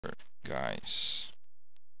guys.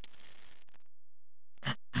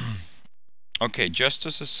 Okay, just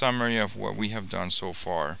as a summary of what we have done so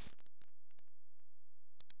far.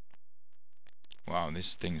 Wow, this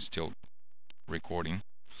thing is still recording.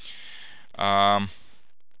 If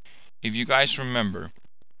you guys remember,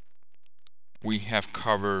 we have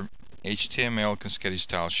covered HTML cascading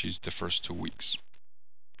style sheets the first 2 weeks,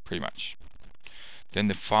 pretty much. Then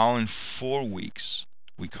the following 4 weeks,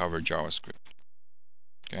 we covered JavaScript.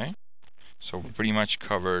 Okay? So we pretty much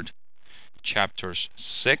covered chapters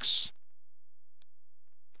 6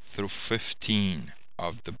 through 15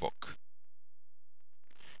 of the book.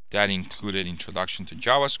 That included introduction to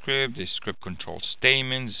JavaScript, the script control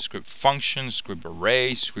statements, script functions, script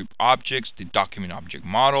arrays, script objects, the document object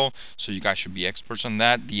model. So you guys should be experts on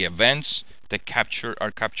that. The events that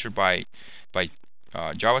are captured by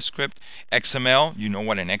JavaScript. XML, you know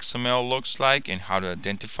what an XML looks like and how to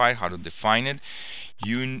identify, how to define it.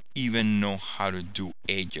 You even know how to do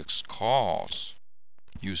AJAX calls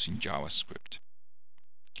using JavaScript.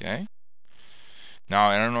 Okay? Now,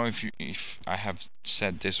 I don't know if I have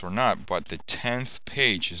said this or not, but the 10th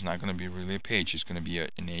page is not going to be really a page. It's going to be an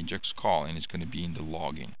AJAX call, and it's going to be in the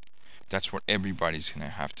login. That's what everybody's going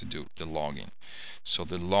to have to do, the login. So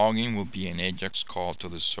the login will be an AJAX call to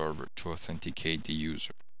the server to authenticate the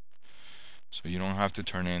user. So you don't have to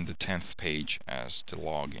turn in the 10th page as the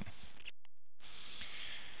login.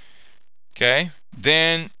 Okay?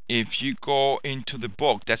 Then, if you go into the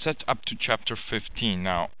book, that's up to chapter 15.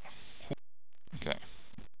 Now, okay.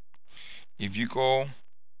 If you go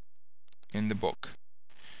in the book,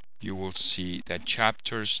 you will see that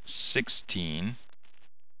chapters 16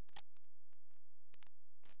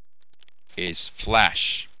 is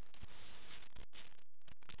Flash.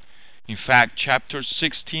 In fact, chapters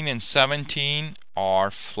 16 and 17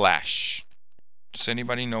 are Flash. Does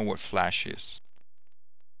anybody know what Flash is?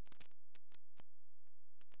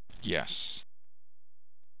 Yes.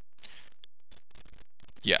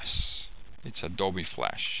 Yes. It's Adobe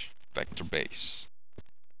Flash, vector base.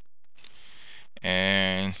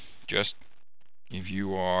 And just if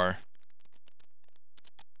you are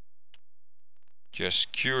just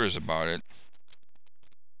curious about it,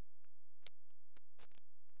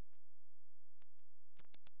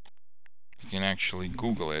 you can actually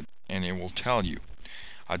Google it and it will tell you.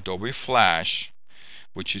 Adobe Flash,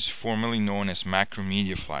 which is formerly known as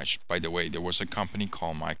Macromedia Flash. By the way, there was a company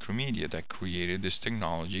called Macromedia that created this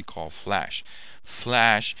technology called Flash.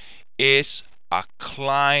 Flash is a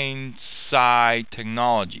client-side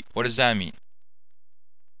technology. What does that mean?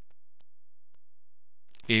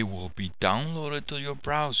 It will be downloaded to your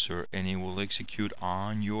browser and it will execute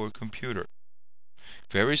on your computer.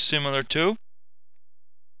 Very similar to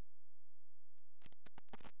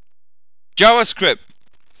JavaScript.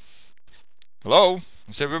 Hello?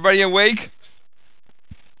 Is everybody awake?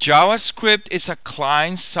 JavaScript is a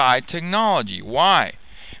client-side technology. Why?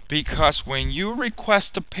 Because when you request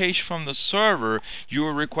a page from the server, you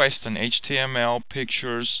will request an HTML,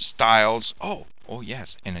 pictures, styles, oh yes,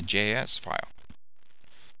 and a JS file.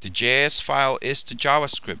 The JS file is the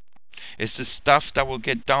JavaScript. It's the stuff that will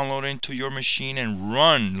get downloaded into your machine and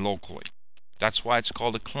run locally. That's why it's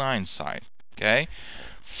called a client side. Okay?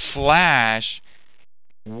 Flash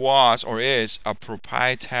was or is a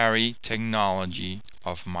proprietary technology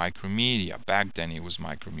of Macromedia. Back then it was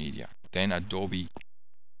Macromedia. Then Adobe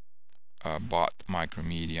bought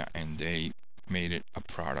Macromedia and they made it a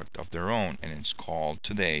product of their own, and it's called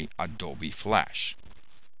today Adobe Flash.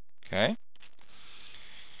 Okay?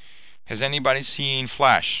 Has anybody seen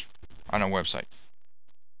Flash on a website?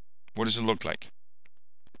 What does it look like?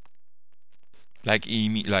 Like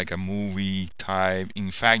a movie type.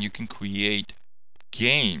 In fact, you can create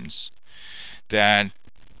games that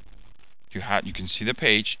you can see the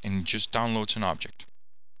page and it just downloads an object,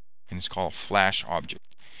 and it's called Flash object,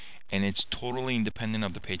 and it's totally independent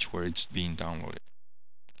of the page where it's being downloaded,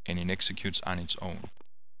 and it executes on its own.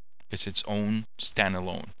 It's its own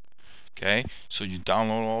standalone. Okay, so you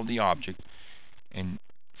download all the object, and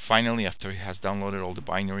finally, after it has downloaded all the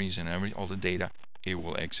binaries and all the data, it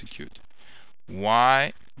will execute.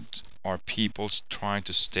 Why are people trying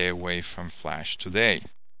to stay away from Flash today?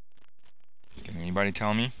 Can anybody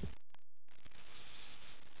tell me?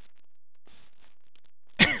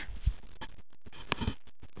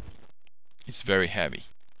 It's very heavy.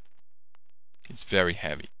 It's very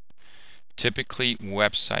heavy. Typically,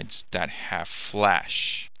 websites that have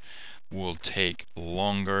Flash will take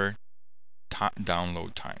longer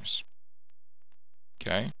download times.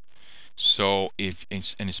 Okay? So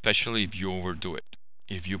and especially if you overdo it.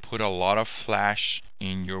 If you put a lot of Flash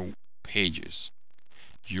in your pages,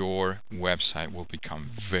 your website will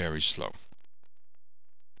become very slow.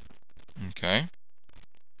 Okay?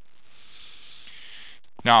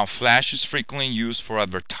 Now, Flash is frequently used for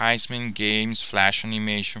advertisement, games, Flash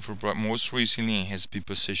animation, but most recently it has been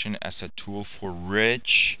positioned as a tool for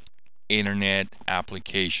rich internet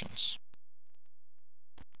applications.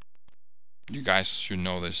 You guys should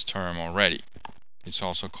know this term already. It's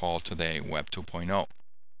also called today Web 2.0.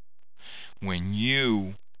 When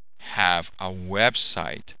you have a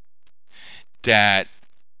website that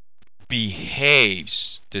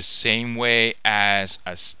behaves the same way as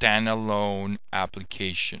a standalone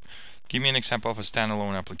application. Give me an example of a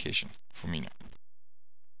standalone application for me now.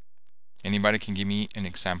 Anybody can give me an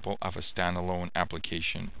example of a standalone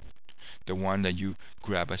application? The one that you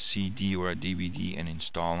grab a CD or a DVD and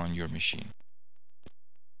install on your machine.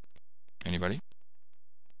 Anybody?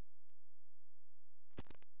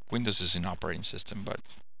 Windows is an operating system, but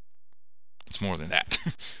it's more than that.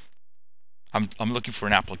 I'm looking for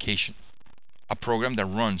an application. A program that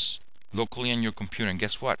runs locally on your computer, and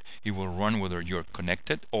guess what? It will run whether you're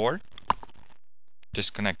connected or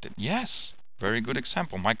disconnected. Yes, very good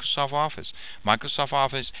example. Microsoft Office. Microsoft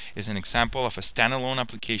Office is an example of a standalone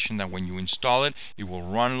application that when you install it, it will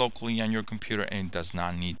run locally on your computer and it does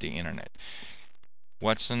not need the internet.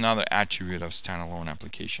 What's another attribute of standalone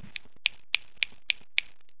application?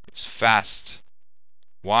 It's fast.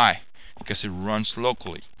 Why? Because it runs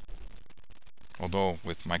locally. Although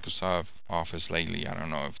with Microsoft Office lately, I don't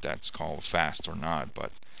know if that's called fast or not,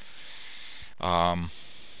 but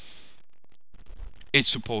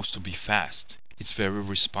it's supposed to be fast. It's very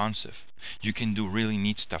responsive. You can do really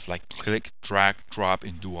neat stuff like click, drag, drop,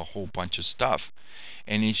 and do a whole bunch of stuff.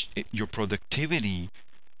 And your productivity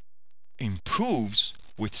improves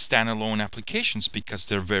with standalone applications because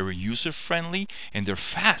they're very user-friendly and they're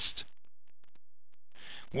fast.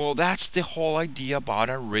 Well, that's the whole idea about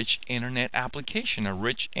a rich internet application. A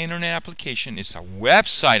rich internet application is a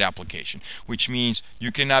website application, which means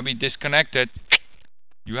you cannot be disconnected.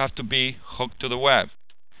 You have to be hooked to the web.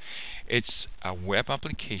 It's a web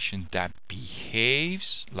application that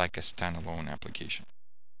behaves like a standalone application.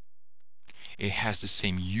 It has the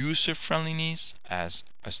same user friendliness as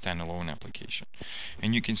a standalone application.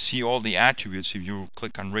 And you can see all the attributes if you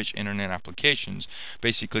click on rich internet applications.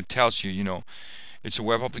 Basically it tells you, it's a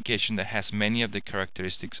web application that has many of the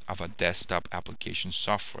characteristics of a desktop application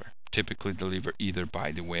software, typically delivered either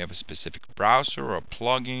by the way of a specific browser or a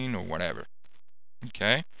plugin or whatever.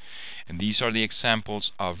 Okay? And these are the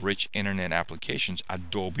examples of rich internet applications.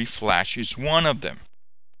 Adobe Flash is one of them.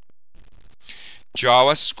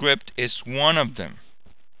 JavaScript is one of them.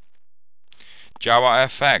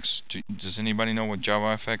 JavaFX. Does anybody know what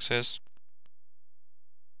JavaFX is?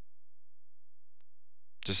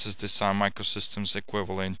 This is the Sun Microsystems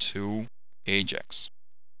equivalent to Ajax.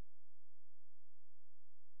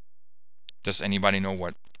 Does anybody know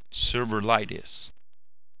what Silverlight is?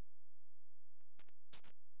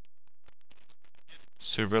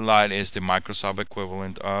 Silverlight is the Microsoft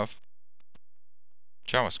equivalent of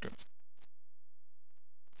JavaScript.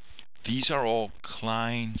 These are all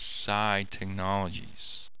client-side technologies.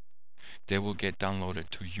 They will get downloaded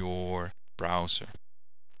to your browser.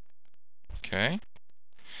 Okay?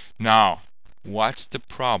 Now, what's the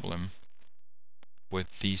problem with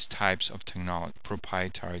these types of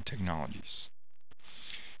proprietary technologies?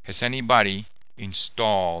 Has anybody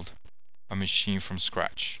installed a machine from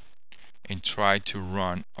scratch and tried to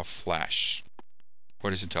run a Flash?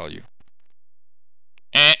 What does it tell you?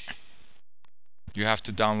 You have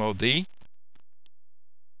to download the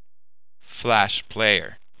Flash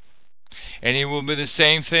player. And it will be the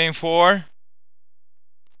same thing for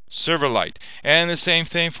Silverlight, and the same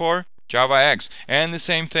thing for JavaX, and the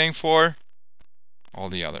same thing for all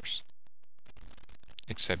the others,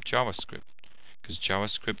 except JavaScript, because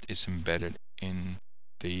JavaScript is embedded in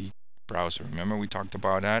the browser. Remember we talked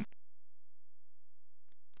about that?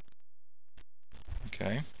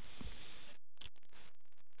 Okay.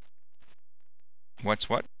 What's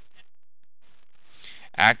what?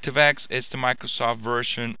 ActiveX is the Microsoft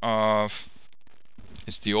version of,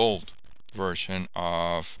 it's the old version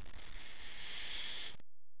of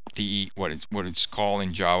what it's called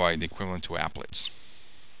in Java, the equivalent to applets.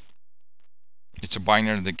 It's a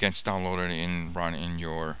binary that gets downloaded and run in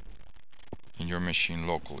your machine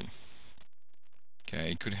locally.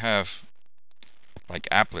 Okay, it could have, like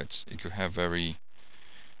applets, it could have very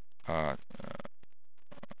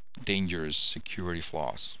dangerous security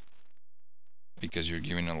flaws because you're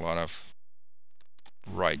giving a lot of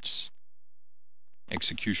rights,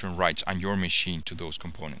 execution rights on your machine to those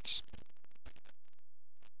components.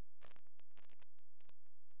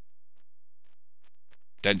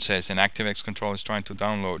 that says an ActiveX controller is trying to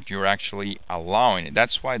download, you're actually allowing it.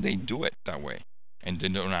 That's why they do it that way, and they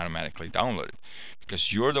don't automatically download it, because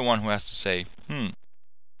you're the one who has to say,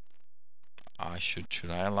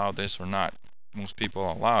 should I allow this or not? Most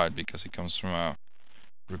people allow it because it comes from a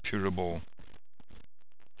reputable,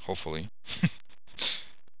 hopefully,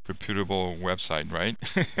 reputable website, right?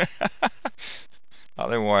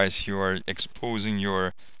 Otherwise, you are exposing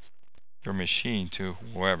your machine to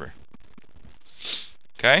whoever.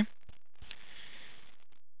 Okay?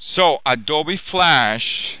 So, Adobe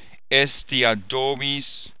Flash is the Adobe's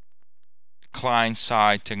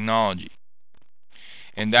client-side technology.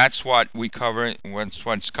 And that's what we cover,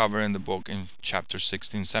 what's covered in the book in chapter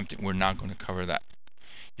 16, 17. We're not going to cover that.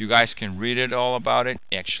 You guys can read it all about it.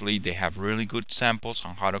 Actually, they have really good samples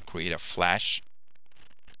on how to create a Flash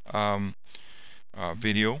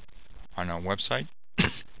video on our website.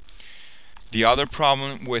 The other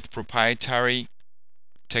problem with proprietary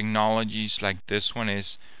technologies like this one is,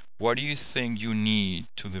 what do you think you need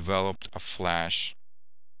to develop a Flash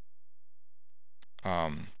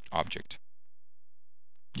object?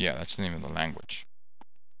 Yeah, that's the name of the language.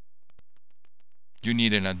 You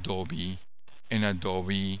need an Adobe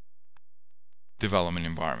development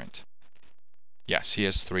environment. Yeah,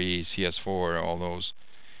 CS3, CS4, all those.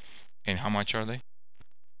 And how much are they?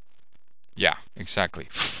 Yeah, exactly.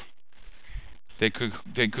 They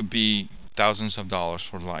could be thousands of dollars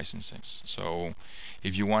for licensing. So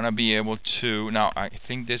if you want to be able to, now I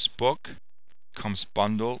think this book comes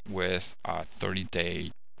bundled with a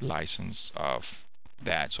 30-day license of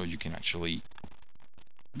that, so you can actually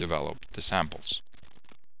develop the samples.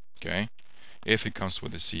 Okay, if it comes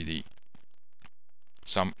with a CD.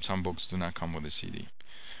 Some books do not come with a CD.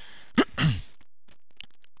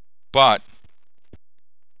 But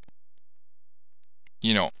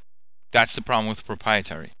you know, that's the problem with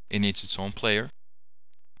proprietary. It needs its own player,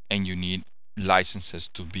 and you need licenses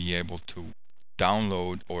to be able to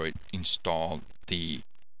download or install the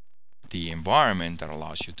environment that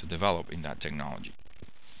allows you to develop in that technology.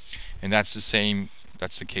 And that's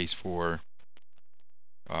the case for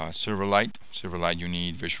Silverlight. Silverlight, you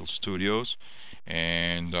need Visual Studios,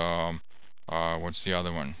 and what's the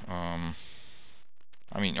other one?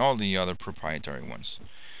 I mean, all the other proprietary ones.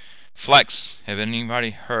 Flex. Have anybody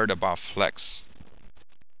heard about Flex?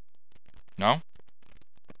 No?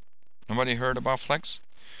 Nobody heard about Flex?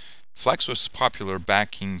 Flex was popular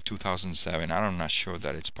back in 2007. I'm not sure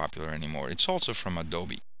that it's popular anymore. It's also from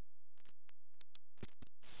Adobe.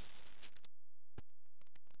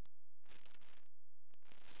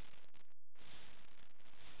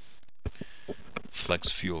 Flex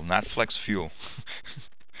Fuel, not Flex Fuel,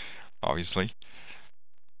 obviously.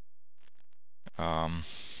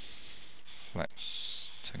 Flex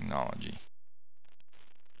technology.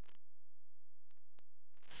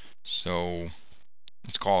 So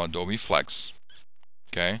it's called Adobe Flex,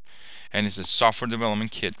 okay? And it's a software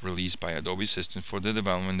development kit released by Adobe Systems for the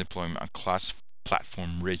development and deployment of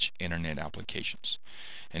platform-rich internet applications,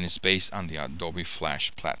 and it's based on the Adobe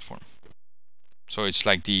Flash platform. So it's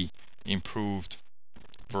like the improved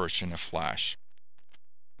version of Flash.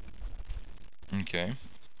 Okay.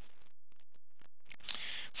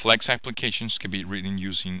 Flex applications can be written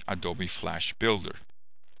using Adobe Flash Builder,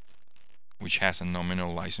 which has a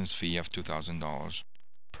nominal license fee of $2,000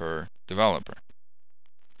 per developer.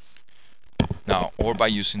 Now, or by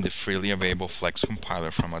using the freely available Flex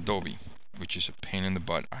compiler from Adobe, which is a pain in the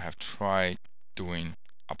butt. I have tried doing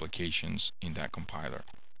applications in that compiler.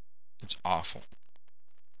 It's awful.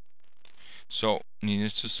 So,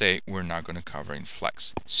 needless to say, we're not going to cover in Flex.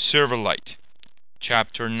 Silverlight.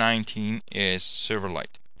 Chapter 19 is Silverlight.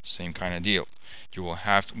 Same kind of deal. You will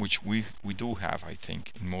have, which we do have, I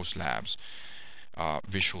think, in most labs,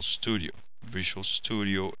 Visual Studio. Visual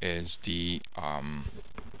Studio is the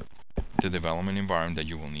development environment that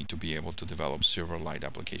you will need to be able to develop Silverlight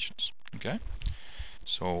applications. Okay?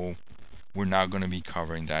 So we're not going to be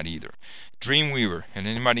covering that either. Dreamweaver. Has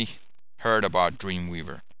anybody heard about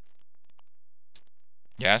Dreamweaver?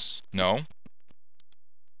 Yes? No?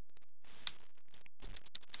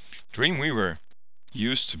 Dreamweaver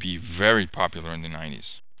used to be very popular in the 90s.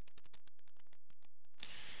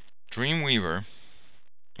 Dreamweaver,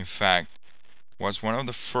 in fact, was one of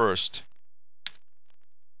the first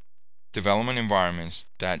development environments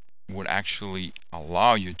that would actually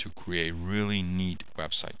allow you to create really neat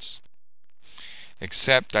websites.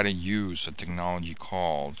 Except that it used a technology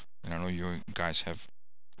called, and I know you guys have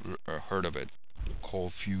heard of it,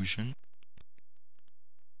 Cold Fusion.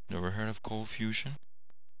 Never heard of Cold Fusion?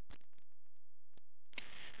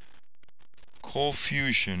 Cold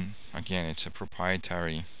Fusion, again, it's a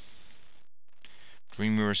proprietary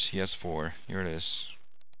Dreamweaver CS4. Here it is.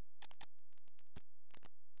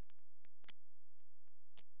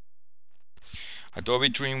 Adobe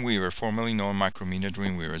Dreamweaver, formerly known Micromedia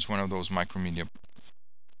Dreamweaver, is one of those Micromedia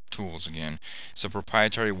tools again. It's a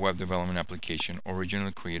proprietary web development application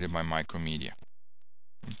originally created by Micromedia.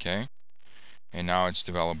 Okay? And now it's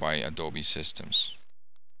developed by Adobe Systems.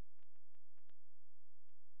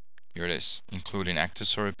 Here it is, including active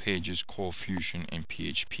server pages, Cold Fusion, and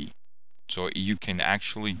PHP. So you can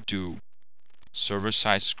actually do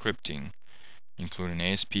server-side scripting, including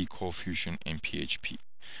ASP, Cold Fusion, and PHP.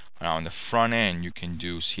 Now on the front end, you can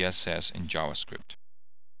do CSS and JavaScript.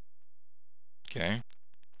 Okay?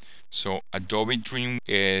 So Adobe Dream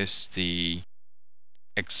is the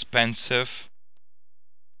expensive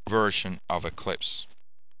version of Eclipse,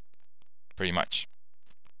 pretty much.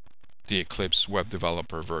 The Eclipse web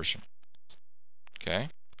developer version. Okay?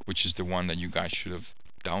 Which is the one that you guys should have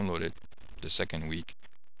downloaded the second week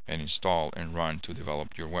and install and run to develop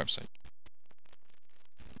your website.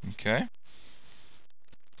 Okay?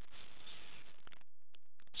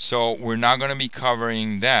 So we're not going to be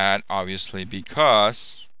covering that, obviously, because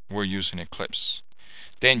we're using Eclipse.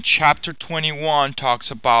 Then Chapter 21 talks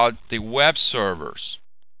about the web servers,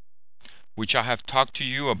 which I have talked to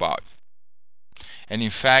you about. And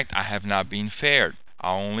in fact, I have not been fair.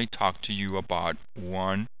 I only talked to you about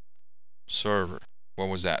one server. What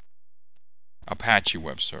was that? Apache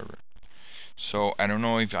web server. So I don't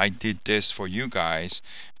know if I did this for you guys,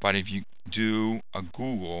 but if you do a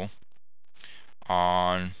Google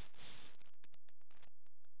on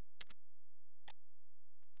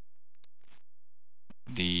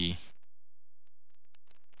the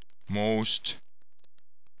most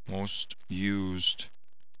used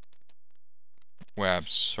web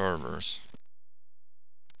servers,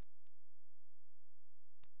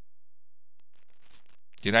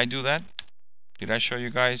 did I do that? Did I show you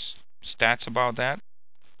guys stats about that?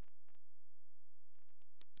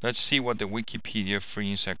 Let's see what the Wikipedia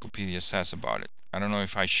Free Encyclopedia says about it. I don't know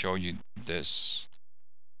if I show you this.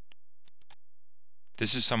 This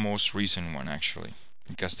is the most recent one, actually,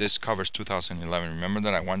 because this covers 2011. Remember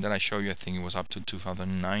that one that I showed you? I think it was up to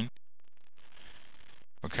 2009.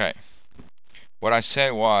 Okay. What I said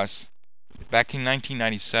was, back in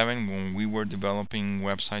 1997, when we were developing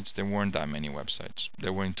websites, there weren't that many websites. They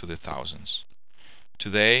were into the thousands.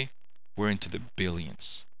 Today, we're into the billions.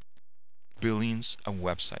 Billions of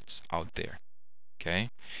websites out there. Okay?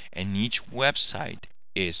 And each website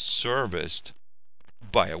is serviced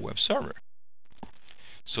by a web server.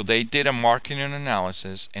 So they did a marketing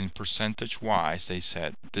analysis, and percentage-wise, they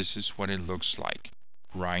said this is what it looks like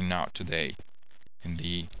right now today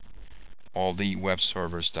in all the web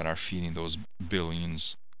servers that are feeding those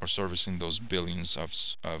billions or servicing those billions of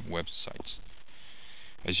websites.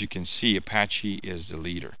 As you can see, Apache is the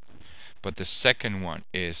leader, but the second one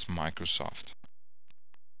is Microsoft.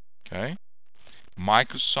 Okay?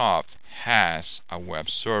 Microsoft has a web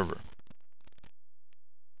server.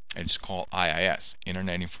 It's called IIS,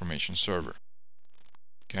 Internet Information Server.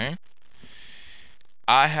 Okay?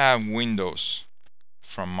 I have Windows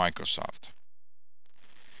from Microsoft.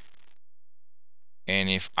 And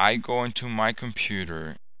if I go into my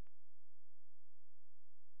computer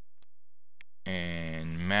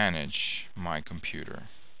and manage my computer,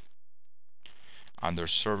 under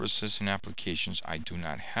services and applications, I do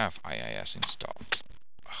not have IIS installed.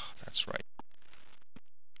 Oh, that's right.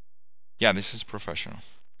 Yeah, this is professional.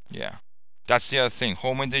 Yeah. That's the other thing.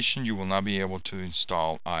 Home edition, you will not be able to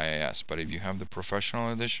install IIS. But if you have the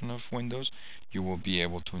professional edition of Windows, you will be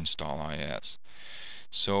able to install IIS.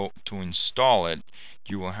 So to install it,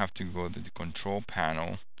 you will have to go to the control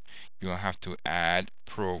panel. You will have to add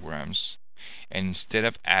programs. And instead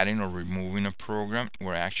of adding or removing a program,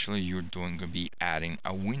 you're going to be adding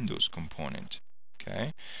a Windows component.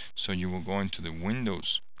 Okay? So you will go into the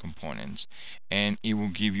Windows components, and it will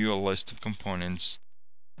give you a list of components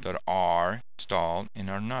that are installed and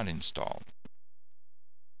are not installed.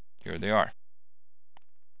 Here they are.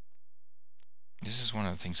 This is one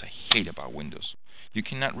of the things I hate about Windows. You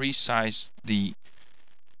cannot resize the...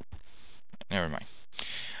 Never mind.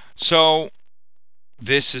 So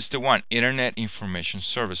this is the one, Internet Information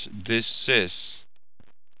Service. This is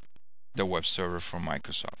the web server from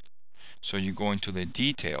Microsoft. So you go into the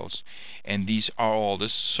details, and these are all the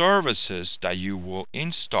services that you will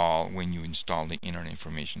install when you install the Internet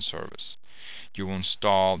Information Service. You will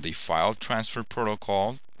install the File Transfer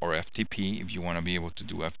Protocol, or FTP, if you want to be able to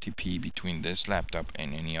do FTP between this laptop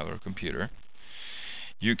and any other computer.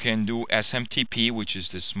 You can do SMTP, which is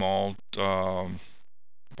the small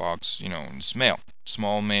box, it's mail.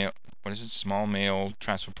 Small mail, what is it? Small Mail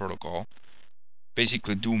Transfer Protocol.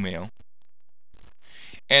 basically do mail,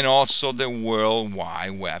 and also the World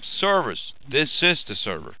Wide Web servers. This is the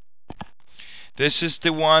server. This is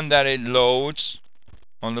the one that it loads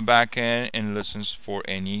on the back end and listens for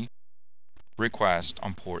any request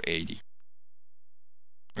on port 80,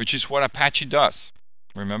 which is what Apache does.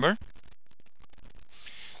 Remember?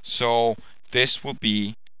 So this will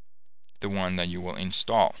be the one that you will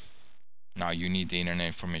install. Now you need the Internet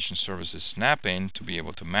Information Services snap-in to be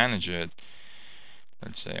able to manage it.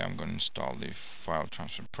 Let's say I'm going to install the file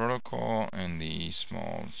transfer protocol and the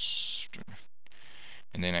small,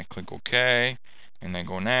 and then I click OK, and I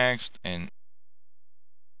go next, and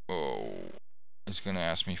it's going to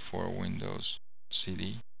ask me for a Windows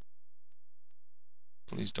CD.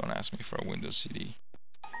 Please don't ask me for a Windows CD.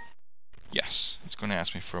 Yes, it's going to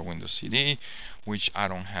ask me for a Windows CD, which I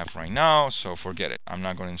don't have right now, so forget it. I'm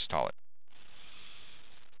not going to install it.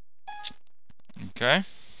 Okay?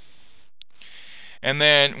 And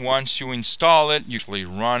then once you install it, usually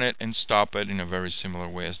run it and stop it in a very similar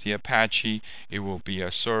way as the Apache. It will be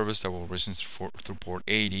a service that will listen through port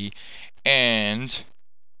 80, and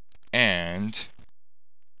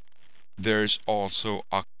there's also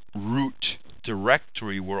a root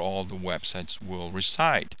directory where all the websites will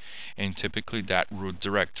reside. And typically that root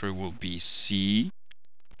directory will be C,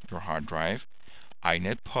 your hard drive,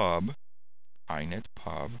 inetpub,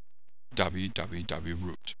 www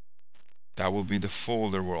root. That will be the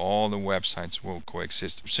folder where all the websites will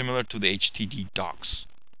coexist, similar to the HTTP docs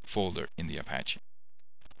folder in the Apache.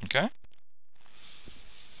 Okay?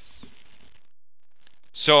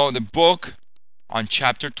 So the book on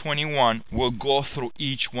chapter 21 will go through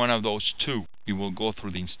each one of those two. It will go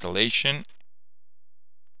through the installation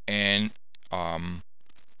and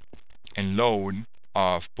load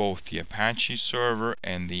of both the Apache server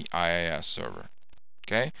and the IIS server,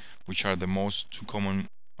 okay, which are the most two common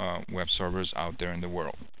web servers out there in the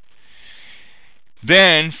world.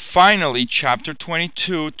 Then finally, chapter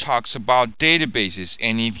 22 talks about databases,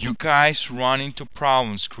 and if you guys run into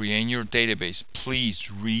problems creating your database, please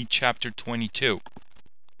read chapter 22,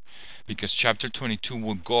 because chapter 22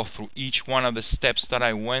 will go through each one of the steps that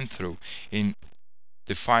I went through in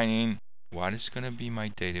defining what is going to be my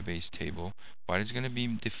database table, what is going to be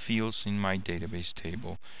the fields in my database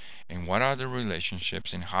table, and what are the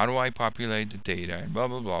relationships, and how do I populate the data, and blah,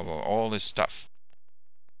 blah, blah, blah, all this stuff.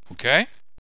 Okay?